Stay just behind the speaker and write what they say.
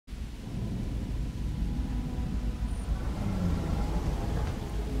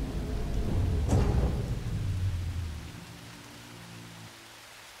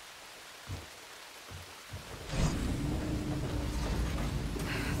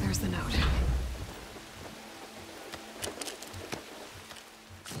the note?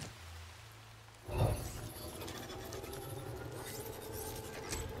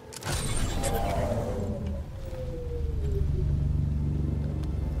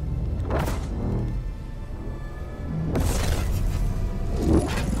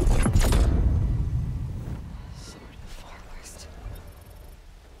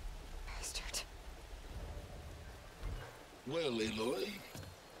 Well, Aloy,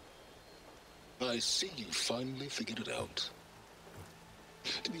 I see you finally figured it out.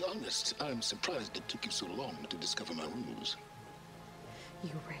 To be honest, I'm surprised it took you so long to discover my rules.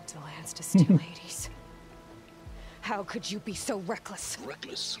 You raped the lands to steal Hades. How could you be so reckless?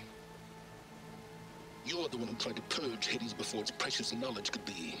 Reckless? You're the one who tried to purge Hades before its precious knowledge could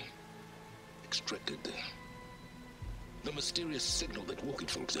be extracted. The mysterious signal that woke it,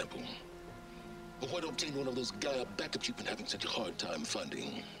 for example. Or why to obtain one of those Gaia backups you've been having such a hard time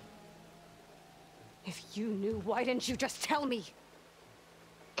finding? If you knew, why didn't you just tell me?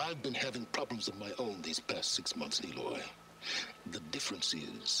 I've been having problems of my own these past 6 months, Aloy. The difference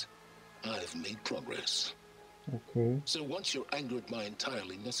is, I've made progress. Okay. So once your anger at my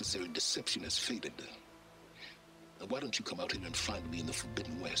entirely necessary deception has faded, why don't you come out here and find me in the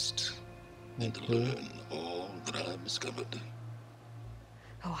Forbidden West and learn all that I've discovered?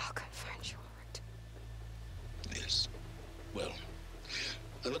 Oh, I'll come find you, all right. Yes. Well,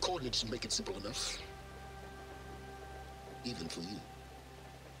 the coordinates should make it simple enough. Even for you.